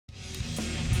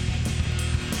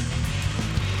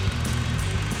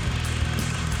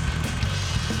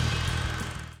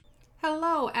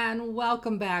Hello and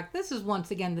welcome back. This is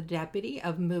once again the Deputy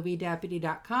of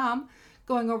MovieDeputy.com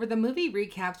going over the movie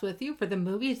recaps with you for the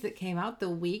movies that came out the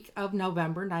week of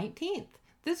November 19th.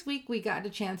 This week we got a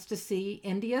chance to see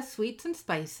India Sweets and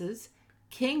Spices,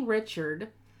 King Richard,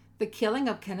 The Killing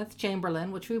of Kenneth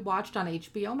Chamberlain, which we watched on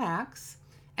HBO Max,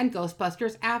 and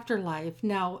Ghostbusters Afterlife.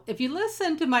 Now, if you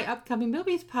listen to my upcoming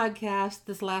movies podcast,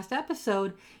 this last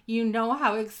episode, you know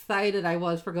how excited I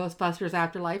was for Ghostbusters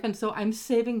Afterlife, and so I'm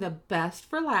saving the best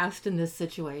for last in this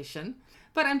situation.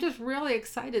 But I'm just really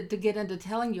excited to get into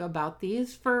telling you about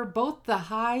these for both the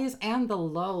highs and the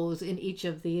lows in each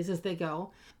of these as they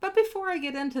go. But before I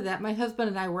get into that, my husband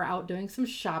and I were out doing some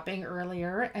shopping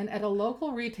earlier, and at a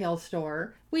local retail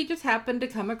store, we just happened to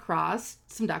come across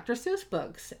some Dr. Seuss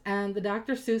books. And the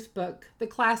Dr. Seuss book, the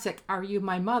classic Are You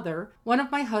My Mother, one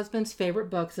of my husband's favorite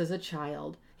books as a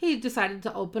child. He decided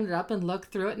to open it up and look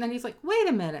through it, and then he's like, wait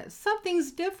a minute,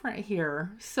 something's different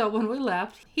here. So when we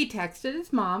left, he texted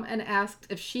his mom and asked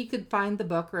if she could find the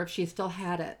book or if she still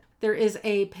had it. There is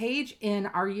a page in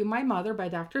Are You My Mother by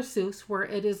Dr. Seuss where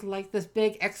it is like this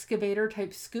big excavator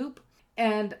type scoop.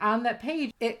 And on that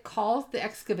page, it calls the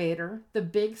excavator the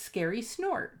Big Scary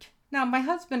Snort. Now, my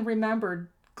husband remembered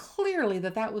clearly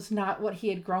that was not what he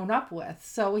had grown up with.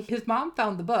 So his mom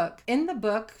found the book. In the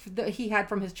book that he had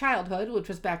from his childhood, which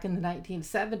was back in the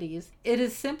 1970s, it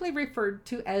is simply referred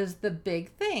to as the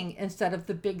Big Thing instead of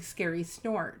the Big Scary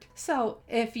Snort. So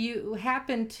if you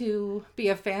happen to be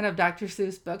a fan of Dr.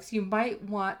 Seuss books, you might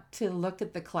want to look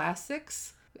at the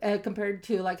classics compared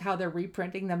to like how they're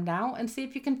reprinting them now and see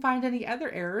if you can find any other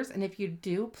errors. And if you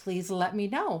do, please let me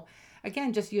know.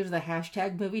 Again, just use the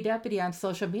hashtag MovieDeputy on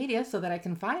social media so that I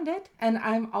can find it. And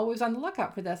I'm always on the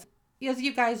lookout for this. As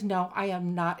you guys know, I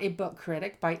am not a book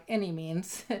critic by any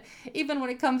means. Even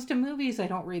when it comes to movies, I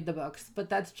don't read the books,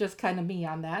 but that's just kind of me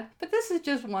on that. But this is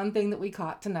just one thing that we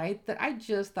caught tonight that I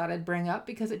just thought I'd bring up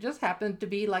because it just happened to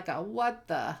be like a what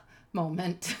the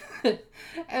moment.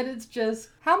 And it's just,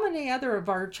 how many other of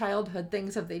our childhood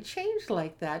things have they changed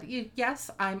like that?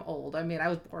 Yes, I'm old. I mean, I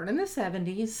was born in the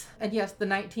 70s, and yes, the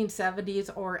 1970s,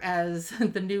 or as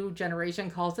the new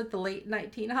generation calls it, the late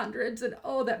 1900s, and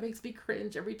oh, that makes me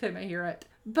cringe every time I hear it.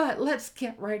 But let's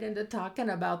get right into talking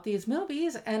about these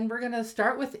movies, and we're going to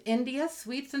start with India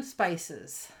Sweets and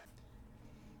Spices.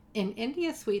 In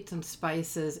India Sweets and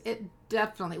Spices, it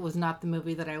definitely was not the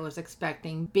movie that I was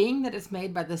expecting, being that it's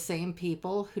made by the same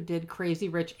people who did Crazy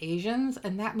Rich Asians,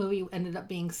 and that movie ended up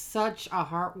being such a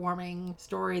heartwarming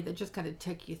story that just kind of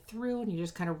took you through, and you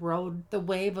just kind of rode the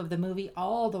wave of the movie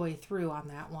all the way through on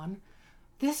that one.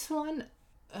 This one,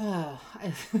 and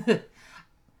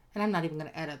I'm not even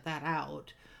going to edit that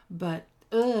out, but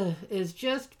is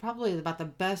just probably about the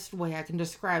best way I can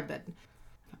describe it.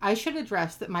 I should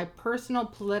address that my personal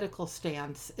political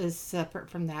stance is separate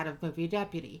from that of Movie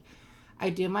Deputy. I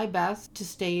do my best to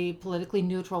stay politically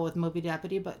neutral with Movie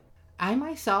Deputy, but I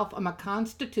myself am a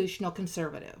constitutional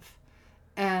conservative.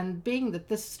 And being that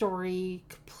this story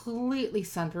completely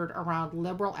centered around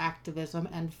liberal activism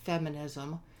and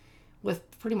feminism,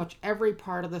 with pretty much every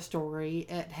part of the story,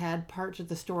 it had parts of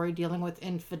the story dealing with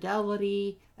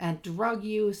infidelity and drug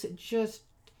use.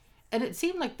 And it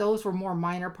seemed like those were more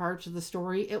minor parts of the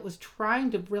story. It was trying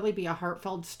to really be a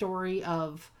heartfelt story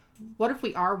of what if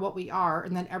we are what we are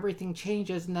and then everything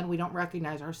changes and then we don't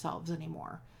recognize ourselves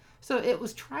anymore. So it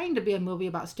was trying to be a movie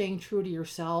about staying true to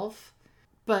yourself,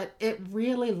 but it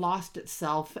really lost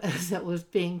itself as it was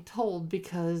being told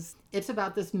because it's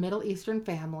about this Middle Eastern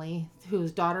family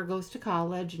whose daughter goes to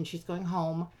college and she's going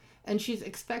home and she's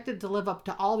expected to live up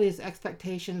to all these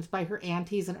expectations by her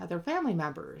aunties and other family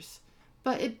members.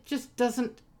 But it just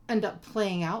doesn't end up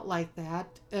playing out like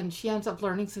that. And she ends up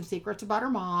learning some secrets about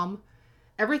her mom.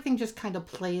 Everything just kind of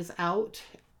plays out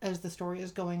as the story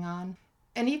is going on.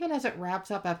 And even as it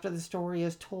wraps up after the story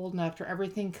is told and after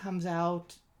everything comes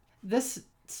out, this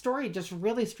story just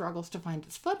really struggles to find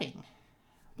its footing.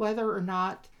 Whether or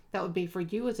not that would be for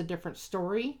you is a different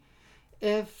story.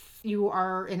 If you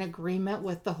are in agreement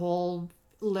with the whole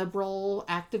liberal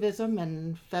activism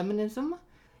and feminism,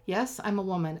 yes, I'm a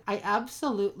woman. I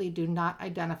absolutely do not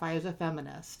identify as a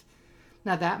feminist.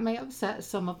 Now, that may upset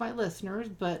some of my listeners,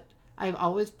 but I've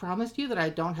always promised you that I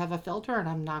don't have a filter, and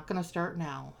I'm not going to start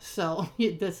now. So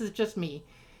this is just me.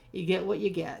 You get what you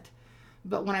get.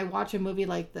 But when I watch a movie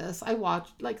like this, I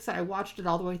watched it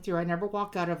all the way through. I never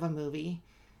walk out of a movie.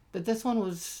 But this one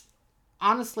was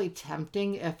honestly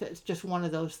tempting if it's just one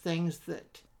of those things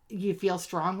that you feel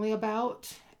strongly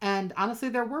about. And honestly,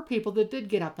 there were people that did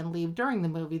get up and leave during the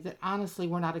movie that honestly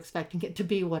were not expecting it to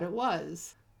be what it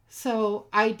was. So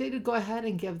I did go ahead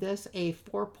and give this a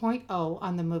 4.0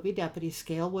 on the Movie Deputy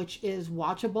scale, which is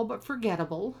watchable but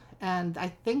forgettable. And I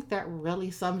think that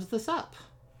really sums this up.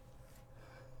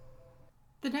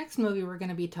 The next movie we're going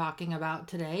to be talking about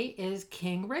today is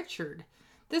King Richard.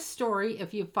 This story,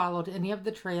 if you've followed any of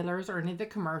the trailers or any of the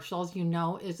commercials, you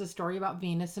know is a story about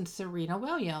Venus and Serena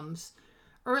Williams.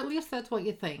 Or at least that's what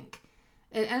you think.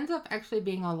 It ends up actually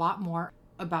being a lot more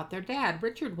about their dad,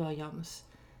 Richard Williams.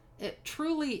 It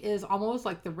truly is almost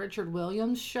like the Richard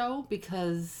Williams show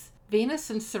because Venus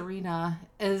and Serena,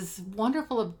 as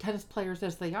wonderful of tennis players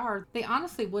as they are, they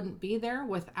honestly wouldn't be there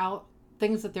without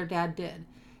things that their dad did.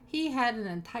 He had an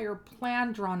entire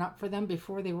plan drawn up for them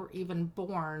before they were even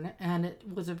born, and it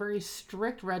was a very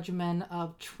strict regimen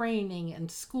of training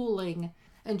and schooling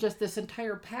and just this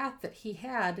entire path that he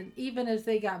had. And even as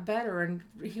they got better and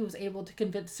he was able to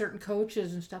convince certain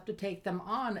coaches and stuff to take them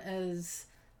on as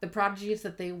the prodigies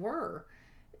that they were,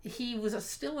 he was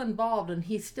still involved and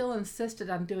he still insisted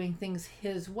on doing things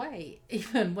his way,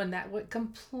 even when that went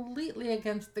completely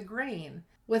against the grain.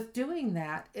 With doing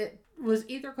that, it was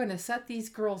either going to set these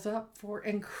girls up for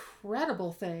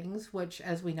incredible things, which,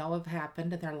 as we know, have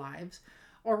happened in their lives,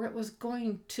 or it was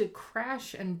going to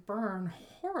crash and burn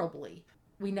horribly.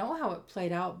 We know how it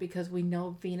played out because we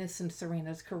know Venus and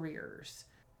Serena's careers.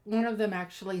 One of them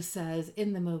actually says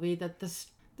in the movie that the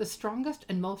strongest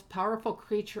and most powerful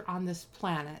creature on this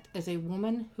planet is a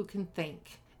woman who can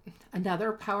think.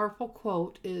 Another powerful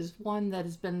quote is one that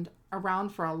has been around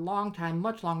for a long time,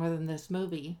 much longer than this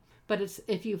movie. But it's,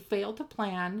 if you fail to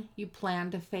plan, you plan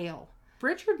to fail.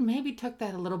 Richard maybe took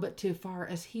that a little bit too far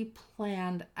as he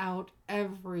planned out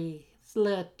every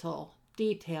little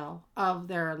detail of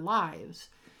their lives.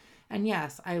 And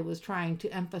yes, I was trying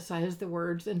to emphasize the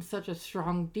words in such a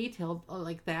strong detail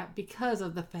like that because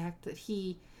of the fact that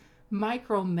he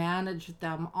micromanaged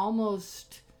them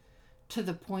almost to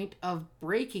the point of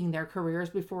breaking their careers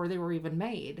before they were even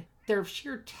made. Their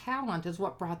sheer talent is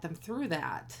what brought them through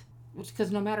that.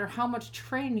 Because no matter how much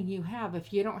training you have,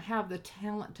 if you don't have the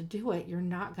talent to do it, you're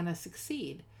not going to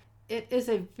succeed. It is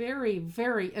a very,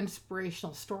 very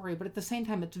inspirational story, but at the same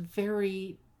time, it's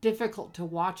very difficult to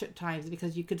watch at times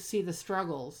because you could see the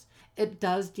struggles. It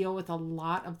does deal with a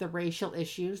lot of the racial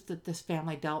issues that this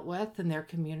family dealt with in their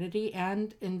community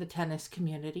and in the tennis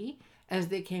community as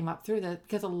they came up through that,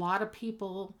 because a lot of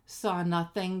people saw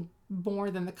nothing more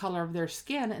than the color of their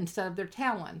skin instead of their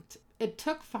talent. It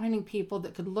took finding people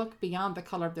that could look beyond the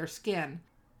color of their skin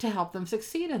to help them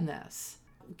succeed in this.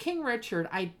 King Richard,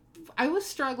 I was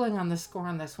struggling on the score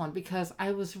on this one because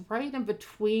I was right in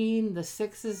between the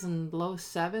 6s and low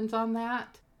 7s on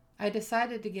that. I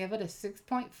decided to give it a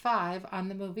 6.5 on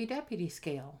the Movie Deputy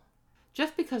scale.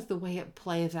 Just because the way it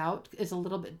plays out is a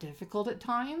little bit difficult at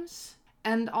times.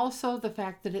 And also the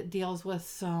fact that it deals with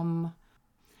some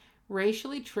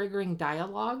racially triggering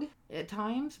dialogue at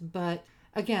times. But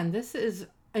again, this is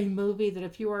a movie that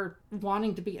if you are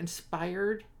wanting to be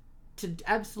inspired to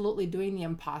absolutely doing the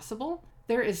impossible,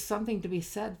 there is something to be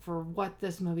said for what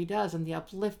this movie does and the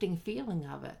uplifting feeling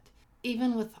of it.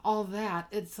 Even with all that,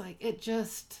 it's like, it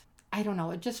just, I don't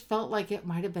know, it just felt like it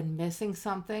might have been missing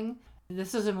something.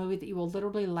 This is a movie that you will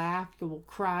literally laugh, you will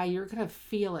cry, you're going to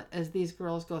feel it as these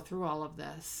girls go through all of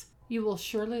this. You will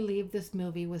surely leave this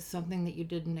movie with something that you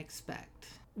didn't expect.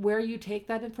 Where you take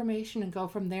that information and go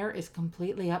from there is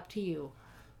completely up to you.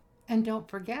 And don't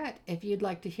forget, if you'd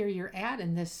like to hear your ad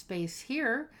in this space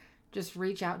here, just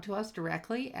reach out to us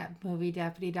directly at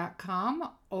moviedeputy.com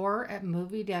or at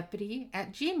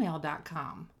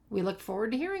moviedeputy@gmail.com. We look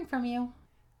forward to hearing from you.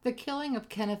 The Killing of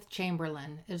Kenneth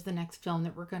Chamberlain is the next film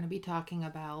that we're going to be talking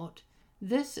about.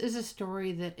 This is a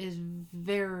story that is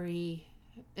very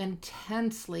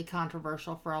intensely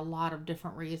controversial for a lot of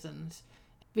different reasons.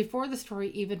 Before the story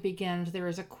even begins, there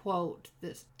is a quote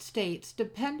that states,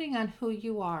 "Depending on who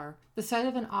you are, the sight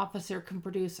of an officer can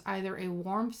produce either a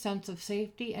warm sense of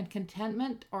safety and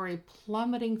contentment or a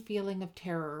plummeting feeling of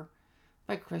terror,"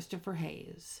 by Christopher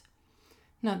Hayes.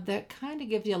 Now, that kind of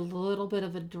gives you a little bit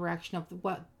of a direction of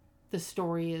what the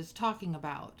story is talking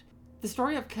about. The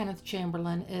story of Kenneth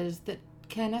Chamberlain is that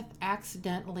Kenneth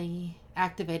accidentally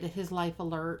activated his Life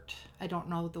Alert. I don't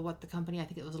know what the company, I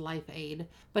think it was Life Aid,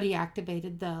 but he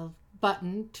activated the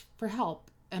button for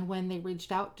help. And when they reached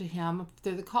out to him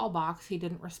through the call box, he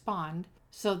didn't respond.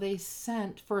 So they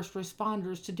sent first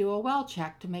responders to do a well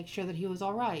check to make sure that he was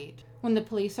all right. When the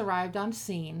police arrived on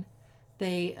scene,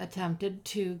 they attempted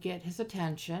to get his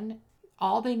attention.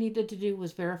 All they needed to do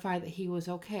was verify that he was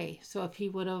okay. So if he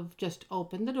would have just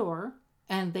opened the door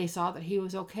and they saw that he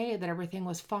was okay, that everything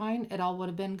was fine, it all would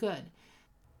have been good.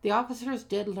 The officers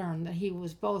did learn that he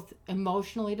was both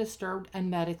emotionally disturbed and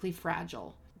medically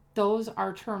fragile. Those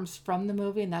are terms from the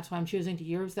movie, and that's why I'm choosing to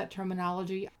use that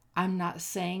terminology. I'm not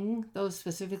saying those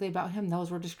specifically about him. Those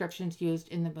were descriptions used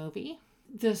in the movie.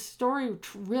 The story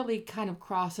really kind of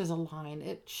crosses a line.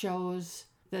 It shows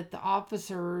that the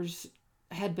officers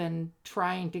had been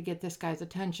trying to get this guy's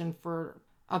attention for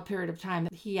a period of time.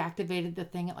 He activated the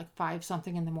thing at like 5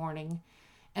 something in the morning,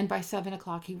 and by 7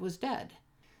 o'clock he was dead.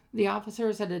 The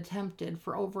officers had attempted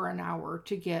for over an hour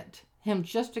to get him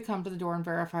just to come to the door and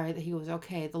verify that he was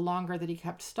okay. The longer that he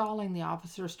kept stalling, the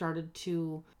officers started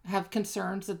to have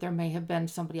concerns that there may have been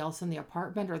somebody else in the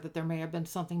apartment, or that there may have been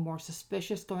something more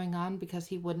suspicious going on because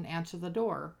he wouldn't answer the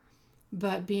door.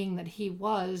 But being that he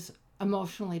was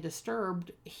emotionally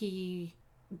disturbed, he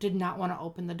did not want to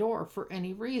open the door for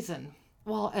any reason.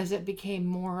 Well, as it became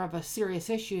more of a serious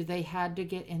issue, they had to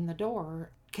get in the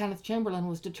door. Kenneth Chamberlain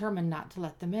was determined not to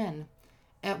let them in.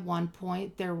 At one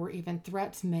point, there were even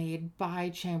threats made by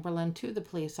Chamberlain to the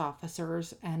police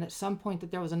officers, and at some point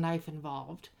that there was a knife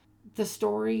involved. The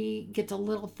story gets a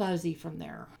little fuzzy from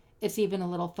there. It's even a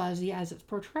little fuzzy as it's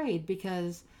portrayed,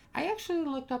 because I actually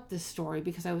looked up this story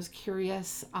because I was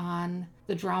curious on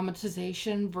the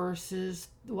dramatization versus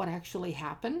what actually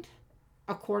happened.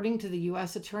 According to the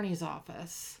U.S. Attorney's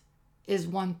Office is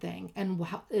one thing, and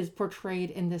what is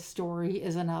portrayed in this story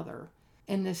is another.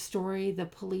 In this story, the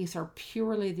police are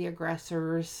purely the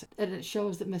aggressors, and it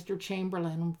shows that Mr.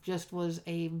 Chamberlain just was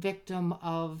a victim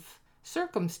of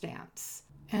circumstance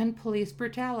and police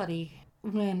brutality,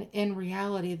 when in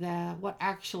reality what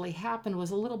actually happened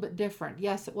was a little bit different.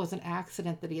 Yes, it was an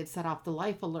accident that he had set off the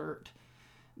life alert,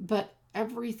 but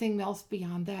everything else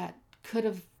beyond that could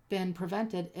have been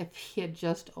prevented if he had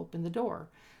just opened the door.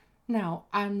 Now,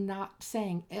 I'm not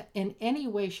saying in any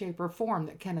way, shape, or form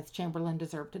that Kenneth Chamberlain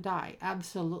deserved to die.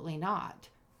 Absolutely not.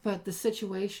 But the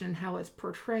situation and how it's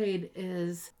portrayed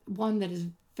is one that is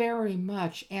very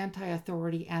much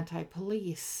anti-authority,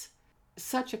 anti-police.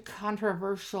 Such a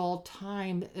controversial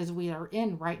time as we are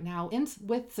in right now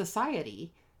with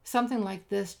society. Something like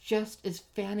this just is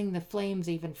fanning the flames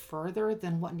even further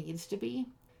than what needs to be.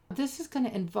 This is going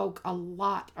to invoke a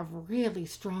lot of really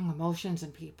strong emotions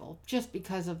in people just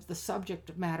because of the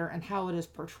subject matter and how it is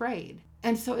portrayed.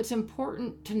 And so it's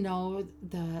important to know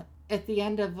that at the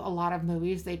end of a lot of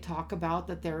movies, they talk about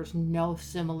that there's no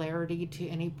similarity to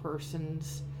any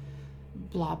person's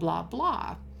blah, blah,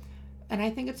 blah. And I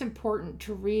think it's important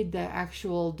to read the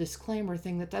actual disclaimer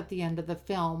thing that's at the end of the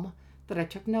film that I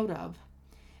took note of.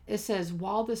 It says,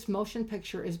 while this motion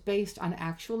picture is based on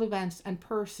actual events and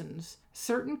persons,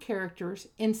 certain characters,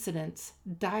 incidents,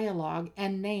 dialogue,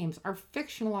 and names are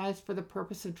fictionalized for the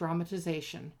purpose of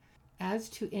dramatization. As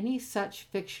to any such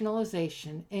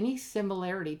fictionalization, any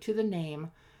similarity to the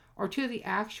name or to the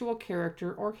actual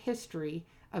character or history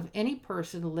of any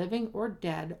person living or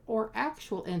dead or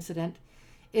actual incident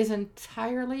is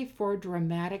entirely for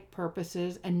dramatic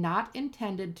purposes and not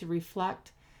intended to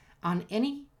reflect on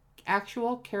any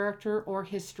actual character or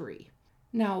history.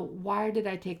 Now, why did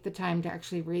I take the time to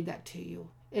actually read that to you?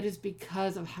 It is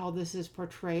because of how this is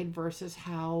portrayed versus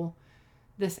how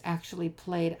this actually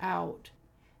played out.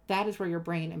 That is where your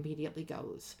brain immediately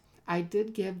goes. I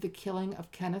did give the killing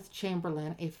of Kenneth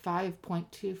Chamberlain a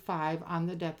 5.25 on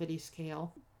the deputy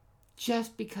scale,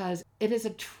 just because it is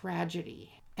a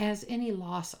tragedy, as any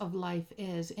loss of life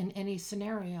is in any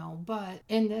scenario. But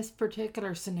in this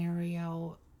particular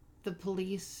scenario, the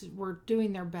police were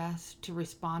doing their best to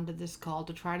respond to this call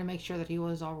to try to make sure that he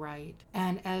was all right.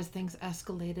 And as things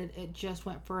escalated, it just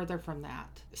went further from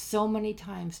that. So many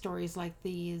times stories like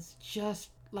these just,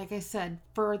 like I said,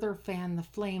 further fan the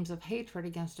flames of hatred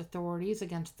against authorities,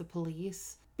 against the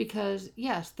police. Because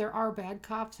yes, there are bad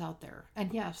cops out there.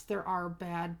 And yes, there are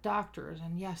bad doctors.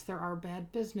 And yes, there are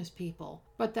bad business people.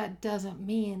 But that doesn't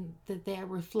mean that they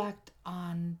reflect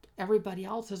on everybody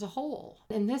else as a whole.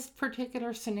 In this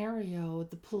particular scenario,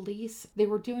 the police, they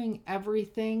were doing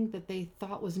everything that they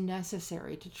thought was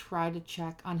necessary to try to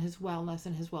check on his wellness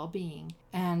and his well-being.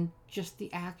 And just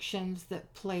the actions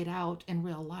that played out in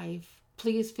real life.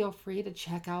 Please feel free to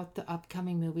check out the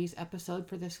upcoming movies episode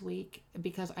for this week,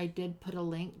 because I did put a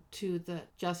link to the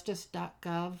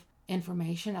justice.gov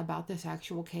information about this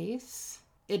actual case.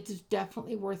 It's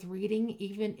definitely worth reading,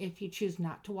 even if you choose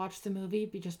not to watch the movie,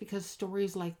 just because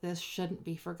stories like this shouldn't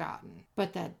be forgotten.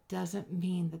 But that doesn't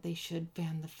mean that they should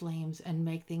fan the flames and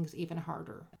make things even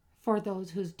harder for those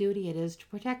whose duty it is to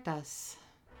protect us.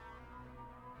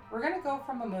 We're going to go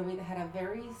from a movie that had a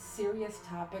very serious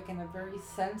topic and a very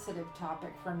sensitive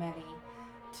topic for many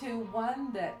to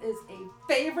one that is a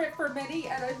favorite for many,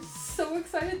 and I'm so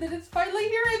excited that it's finally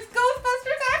here. It's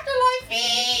Ghostbusters Afterlife!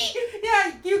 afterlife.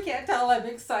 Yeah, you can't tell I'm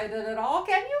excited at all,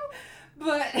 can you?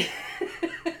 But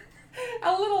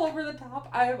a little over the top.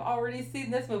 I have already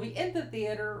seen this movie in the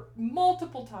theater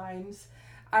multiple times.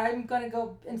 I'm going to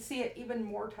go and see it even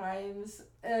more times.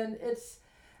 And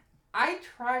I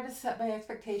try to set my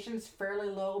expectations fairly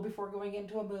low before going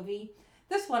into a movie.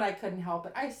 This one I couldn't help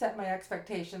it. I set my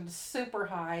expectations super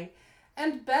high.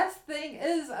 And best thing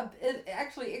is, it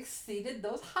actually exceeded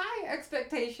those high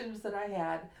expectations that I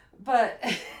had. But,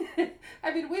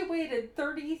 I mean, we waited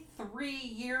 33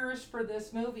 years for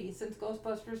this movie since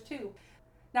Ghostbusters 2.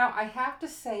 Now, I have to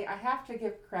say, I have to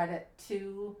give credit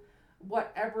to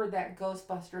whatever that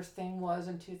Ghostbusters thing was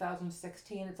in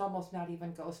 2016. It's almost not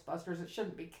even Ghostbusters. It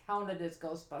shouldn't be counted as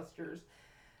Ghostbusters.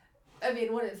 I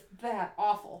mean, when it's that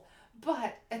awful.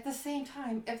 But at the same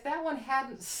time, if that one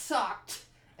hadn't sucked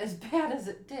as bad as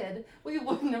it did, we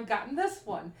wouldn't have gotten this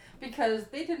one, because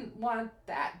they didn't want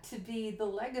that to be the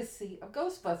legacy of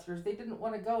Ghostbusters. They didn't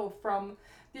want to go from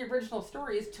the original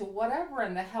stories to whatever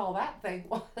in the hell that thing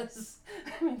was.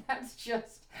 I mean, that's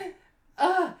just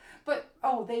but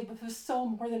they so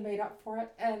more than made up for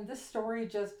it, and this story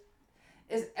just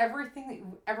is everything that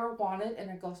you ever wanted in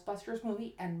a Ghostbusters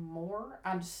movie and more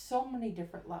on so many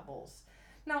different levels.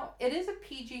 Now, it is a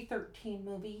PG-13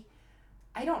 movie.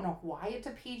 I don't know why it's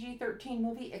a PG-13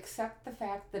 movie, except the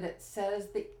fact that it says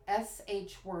the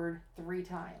SH word 3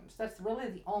 times. That's really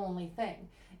the only thing.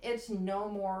 It's no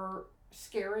more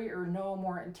scary or no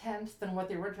more intense than what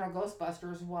the original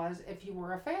Ghostbusters was, if you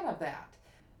were a fan of that.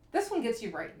 This one gets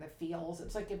you right in the feels.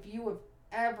 It's like, if you have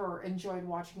ever enjoyed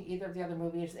watching either of the other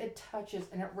movies, it touches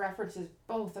and it references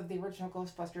both of the original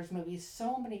Ghostbusters movies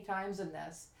so many times in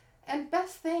this. And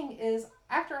best thing is,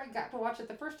 after I got to watch it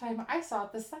the first time, I saw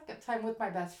it the second time with my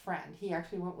best friend. He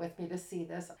actually went with me to see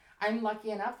this. I'm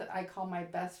lucky enough that I call my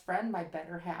best friend my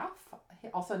better half,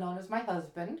 also known as my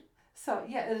husband. So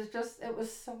yeah, it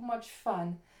was so much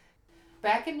fun.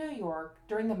 Back in New York,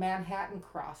 during the Manhattan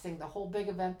Crossing, the whole big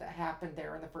event that happened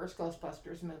there in the first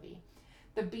Ghostbusters movie,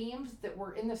 the beams that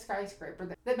were in the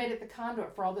skyscraper that made it the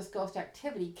conduit for all this ghost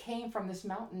activity came from this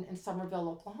mountain in Summerville,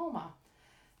 Oklahoma.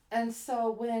 And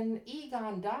so when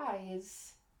Egon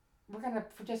dies, we're going to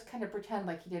just kind of pretend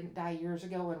like he didn't die years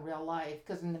ago in real life,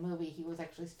 because in the movie he was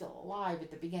actually still alive at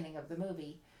the beginning of the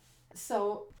movie.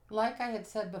 So, like I had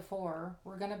said before,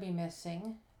 we're going to be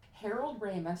missing Harold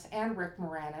Ramis and Rick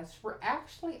Moranis. We're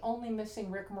actually only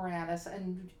missing Rick Moranis,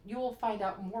 and you will find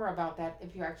out more about that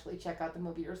if you actually check out the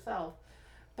movie yourself.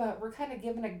 But we're kind of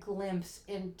given a glimpse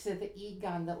into the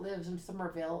Egon that lives in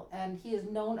Summerville, and he is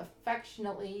known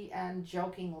affectionately and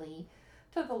jokingly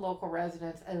to the local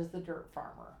residents as the Dirt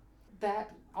Farmer.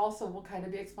 That also will kind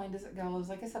of be explained as it goes.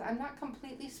 Like I said, I'm not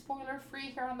completely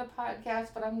spoiler-free here on the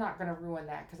podcast, but I'm not going to ruin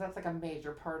that, because that's like a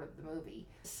major part of the movie.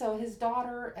 So his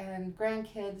daughter and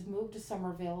grandkids moved to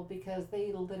Summerville because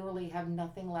they literally have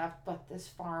nothing left but this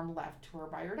farm left to her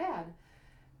by her dad.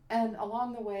 And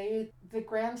along the way, the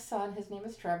grandson, his name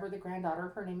is Trevor, the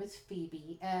granddaughter, her name is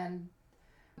Phoebe, and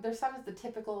their son is the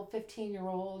typical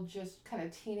 15-year-old, just kind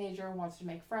of teenager, wants to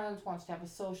make friends, wants to have a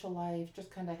social life,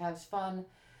 just kind of has fun.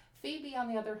 Phoebe, on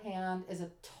the other hand, is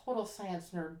a total science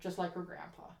nerd, just like her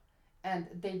grandpa. And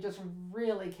they just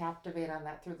really captivate on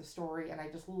that through the story, and I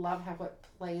just love how it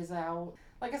plays out.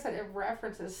 Like I said, it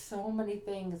references so many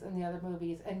things in the other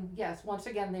movies, and yes, once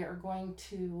again, they are going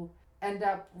to end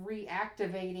up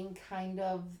reactivating kind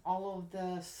of all of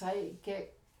the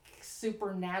psychic,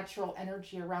 supernatural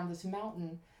energy around this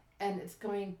mountain, and it's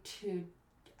going to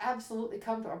absolutely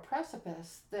come to a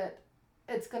precipice that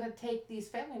it's going to take these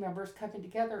family members coming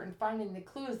together and finding the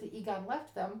clues that Egon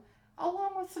left them,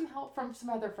 along with some help from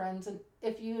some other friends. And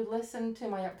if you listen to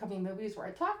my upcoming movies where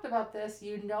I talked about this,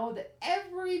 you know that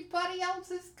everybody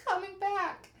else is coming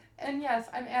back. And yes,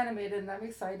 I'm animated and I'm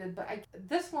excited, but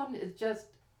this one is just,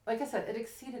 like I said, it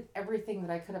exceeded everything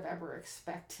that I could have ever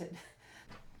expected.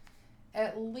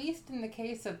 At least in the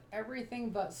case of everything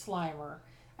but Slimer.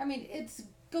 I mean, it's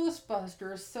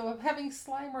Ghostbusters, so having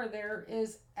Slimer there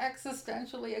is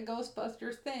existentially a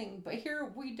Ghostbusters thing, but here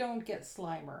we don't get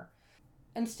Slimer.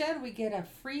 Instead, we get a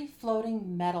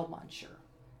free-floating metal muncher.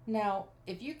 Now,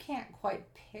 if you can't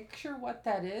quite picture what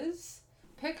that is,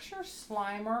 picture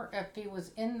Slimer if he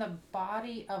was in the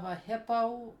body of a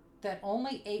hippo that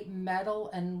only ate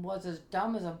metal and was as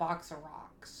dumb as a box of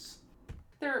rocks.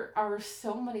 There are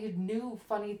so many new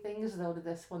funny things, though, to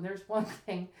this one. There's one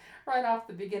thing right off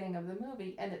the beginning of the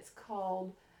movie, and it's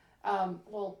called,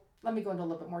 let me go into a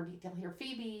little bit more detail here.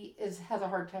 Phoebe has a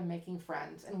hard time making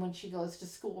friends, and when she goes to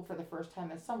school for the first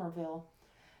time in Summerville,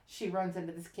 she runs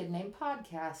into this kid named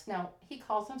Podcast. Now, he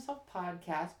calls himself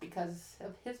Podcast because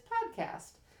of his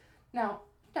podcast. Now,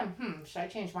 Should I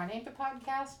change my name to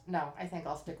podcast? No, I think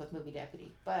I'll stick with Movie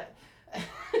Deputy. But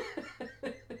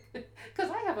because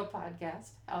I have a podcast,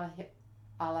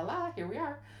 here we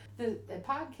are. The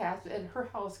podcast, and her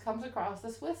house comes across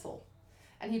this whistle,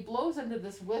 and he blows into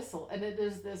this whistle, and it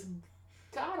is this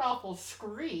god awful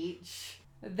screech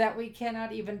that we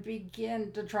cannot even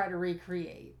begin to try to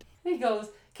recreate. He goes,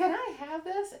 "Can I have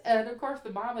this?" And of course,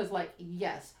 the mom is like,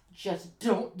 "Yes, just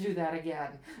don't do that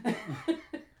again."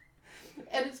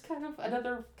 And it's kind of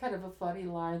another kind of a funny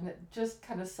line that just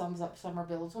kind of sums up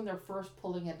Somerville. It's when they're first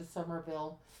pulling into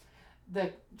Somerville.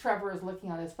 Trevor is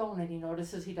looking on his phone and he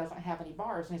notices he doesn't have any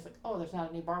bars. And he's like, "Oh, there's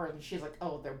not any bars." And she's like,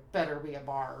 "Oh, there better be a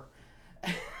bar."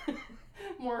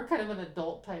 More kind of an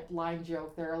adult type line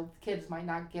joke there. Kids might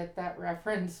not get that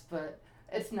reference, but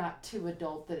it's not too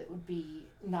adult that it would be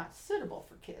not suitable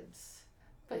for kids.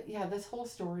 But yeah, this whole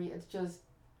story, it's just,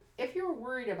 if you were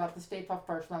worried about the Stay Puft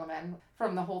Marshmallow Man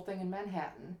from the whole thing in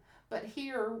Manhattan, but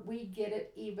here we get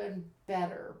it even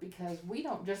better because we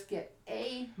don't just get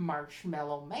a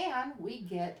Marshmallow Man, we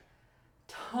get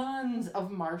tons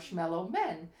of Marshmallow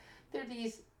Men. They're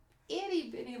these itty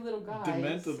bitty little guys.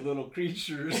 Demented little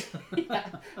creatures. Yeah,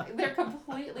 they're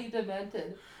completely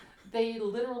demented. They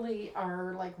literally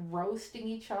are like roasting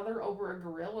each other over a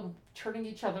grill and turning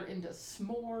each other into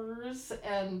s'mores.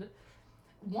 And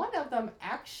one of them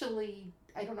actually,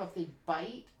 I don't know if they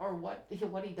bite or what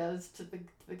he does to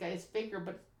the guy's finger,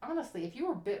 but honestly, if you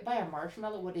were bit by a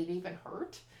marshmallow, would it even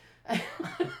hurt? I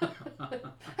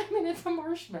mean, it's a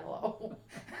marshmallow.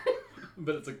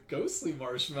 But it's a ghostly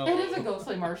marshmallow. It is a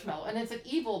ghostly marshmallow, and it's an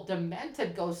evil,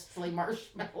 demented, ghostly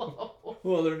marshmallow.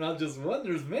 Well, they're not just one.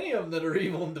 There's many of them that are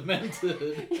evil and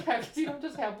demented. Yeah, because you don't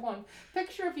just have one.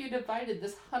 Picture if you divided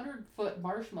this 100-foot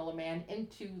marshmallow man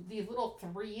into these little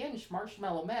 3-inch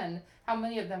marshmallow men, how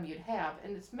many of them you'd have.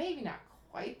 And it's maybe not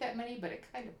quite that many, but it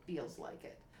kind of feels like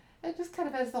it. And just kind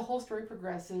of as the whole story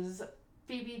progresses,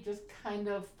 Phoebe just kind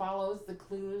of follows the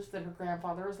clues that her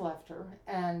grandfather has left her,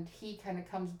 and he kind of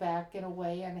comes back in a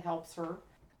way and helps her.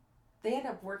 They end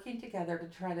up working together to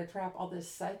try to trap all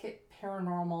this psychic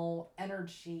paranormal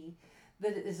energy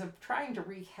that is trying to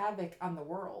wreak havoc on the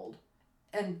world.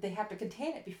 And they have to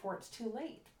contain it before it's too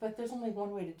late. But there's only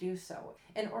one way to do so.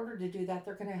 In order to do that,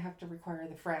 they're going to have to require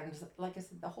the friends. Like I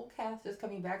said, the whole cast is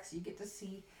coming back, so you get to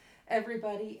see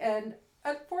everybody. And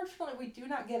unfortunately, we do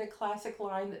not get a classic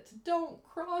line that's "Don't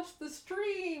cross the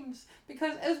streams,"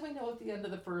 because as we know at the end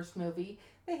of the first movie,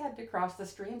 they had to cross the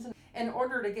streams in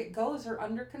order to get Gozer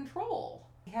under control.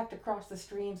 You have to cross the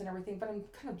streams and everything, but I'm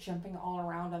kind of jumping all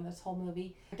around on this whole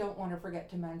movie. I don't want to forget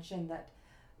to mention that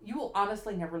you will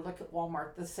honestly never look at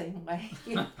Walmart the same way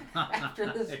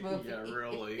after this movie. Yeah,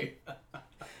 really.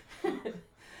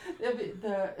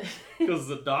 Because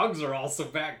the dogs are also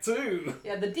back too.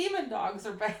 Yeah, the demon dogs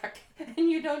are back, and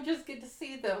you don't just get to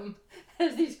see them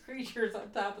as these creatures on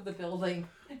top of the building.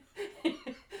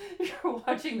 You're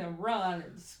watching them run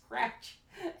and scratch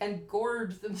and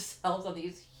gorge themselves on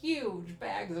these huge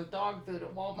bags of dog food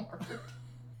at Walmart.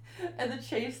 And the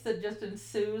chase that just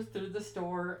ensues through the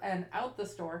store and out the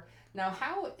store. Now,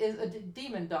 how is a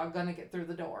demon dog going to get through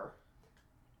the door?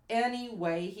 Any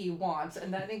way he wants,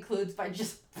 and that includes by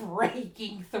just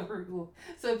breaking through.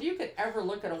 So if you could ever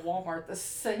look at a Walmart the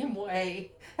same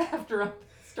way after a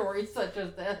story such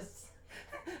as this,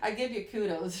 I give you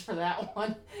kudos for that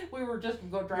one. We were just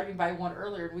driving by one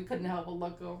earlier and we couldn't help but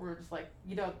look over. It's like,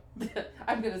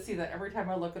 I'm going to see that every time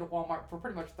I look at a Walmart for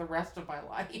pretty much the rest of my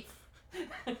life.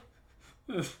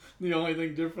 The only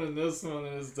thing different in this one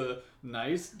is the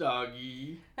nice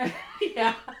doggy.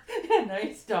 Yeah,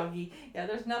 nice doggy. Yeah,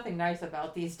 there's nothing nice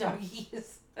about these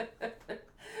doggies.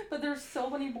 But there's so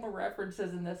many more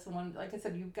references in this one. Like I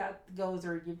said, you've got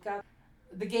Gozer, you've got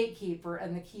the gatekeeper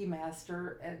and the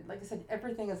keymaster, and like I said,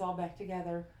 everything is all back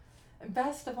together. And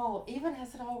best of all, even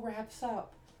as it all wraps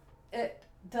up, it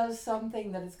does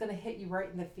something that is going to hit you right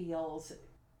in the feels.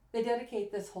 They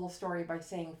dedicate this whole story by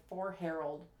saying, "For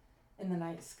Harold in the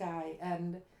night sky,"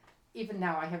 and even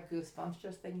now I have goosebumps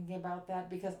just thinking about that,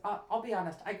 because I'll be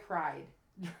honest, I cried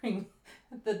during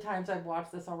the times I've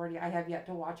watched this already. I have yet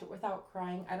to watch it without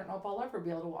crying. I don't know if I'll ever be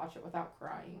able to watch it without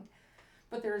crying,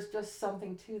 but there's just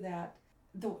something to that.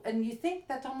 And you think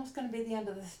that's almost going to be the end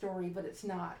of the story, but it's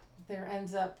not.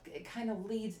 It kind of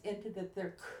leads into that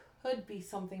there could be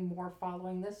something more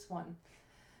following this one.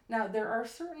 Now, there are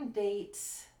certain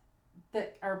dates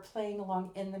that are playing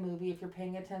along in the movie if you're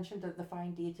paying attention to the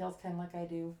fine details, kind of like I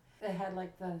do. It had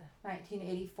like the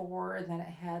 1984, and then it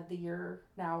had the year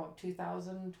now of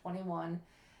 2021,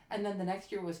 and then the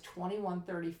next year was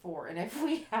 2134. And if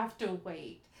we have to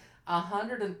wait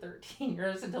 113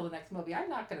 years until the next movie. I'm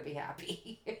not going to be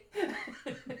happy.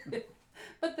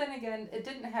 But then again, it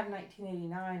didn't have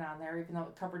 1989 on there, even though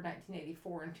it covered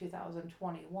 1984 and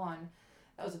 2021.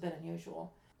 That was a bit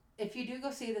unusual. If you do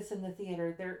go see this in the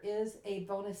theater, there is a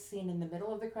bonus scene in the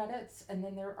middle of the credits, and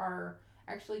then there are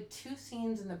actually two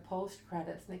scenes in the post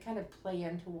credits, and they kind of play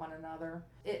into one another.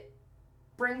 It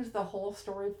brings the whole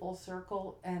story full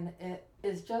circle, and it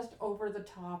is just over the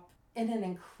top in an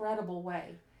incredible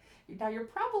way. Now, you're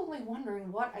probably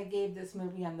wondering what I gave this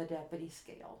movie on the Deputy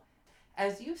scale.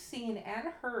 As you've seen and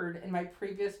heard in my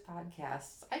previous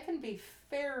podcasts, I can be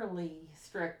fairly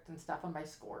strict and stuff on my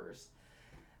scores.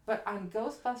 But on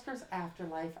Ghostbusters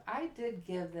Afterlife, I did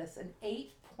give this an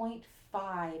 8.5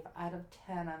 out of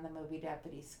 10 on the Movie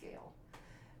Deputy scale.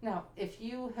 Now, if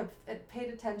you have paid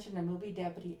attention to Movie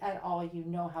Deputy at all, you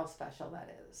know how special that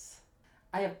is.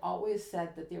 I have always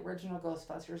said that the original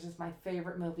Ghostbusters is my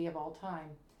favorite movie of all time.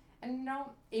 And no,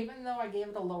 even though I gave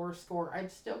it a lower score, I'm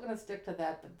still going to stick to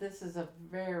that, but this is a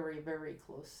very, very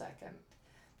close second.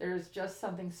 There's just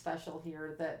something special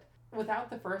here that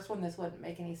without the first one, this wouldn't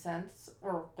make any sense,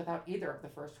 or without either of the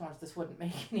first ones, this wouldn't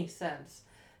make any sense,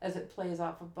 as it plays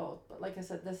off of both. But like I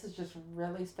said, this is just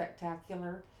really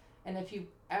spectacular. And if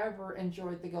you've ever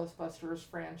enjoyed the Ghostbusters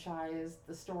franchise,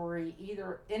 the story,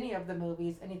 any of the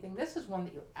movies, anything, this is one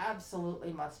that you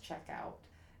absolutely must check out.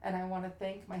 And I want to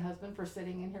thank my husband for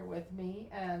sitting in here with me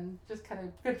and just kind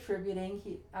of contributing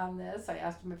on this. I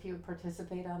asked him if he would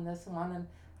participate on this one, and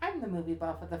I'm the movie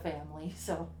buff of the family,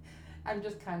 so I'm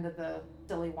just kind of the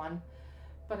silly one.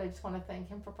 But I just want to thank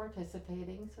him for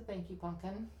participating, so thank you,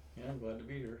 Pumpkin. Yeah, I'm glad to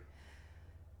be here.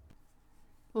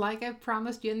 Like I've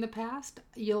promised you in the past,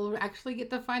 you'll actually get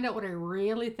to find out what I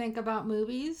really think about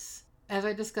movies as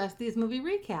I discuss these movie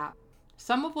recaps.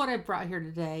 Some of what I've brought here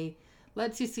today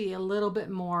lets you see a little bit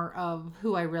more of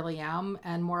who I really am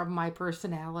and more of my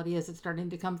personality as it's starting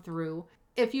to come through.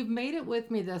 If you've made it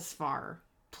with me this far,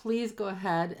 please go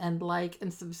ahead and like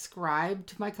and subscribe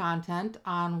to my content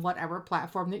on whatever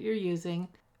platform that you're using,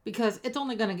 because it's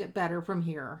only going to get better from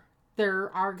here.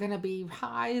 There are going to be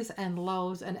highs and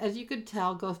lows, and as you could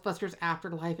tell, Ghostbusters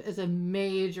Afterlife is a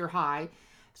major high.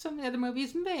 Some of the other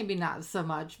movies, maybe not so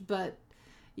much, but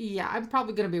yeah, I'm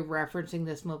probably going to be referencing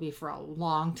this movie for a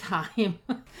long time.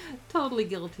 Totally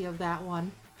guilty of that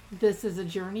one. This is a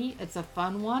journey. It's a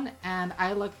fun one, and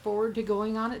I look forward to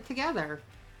going on it together.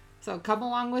 So come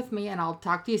along with me, and I'll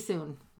talk to you soon.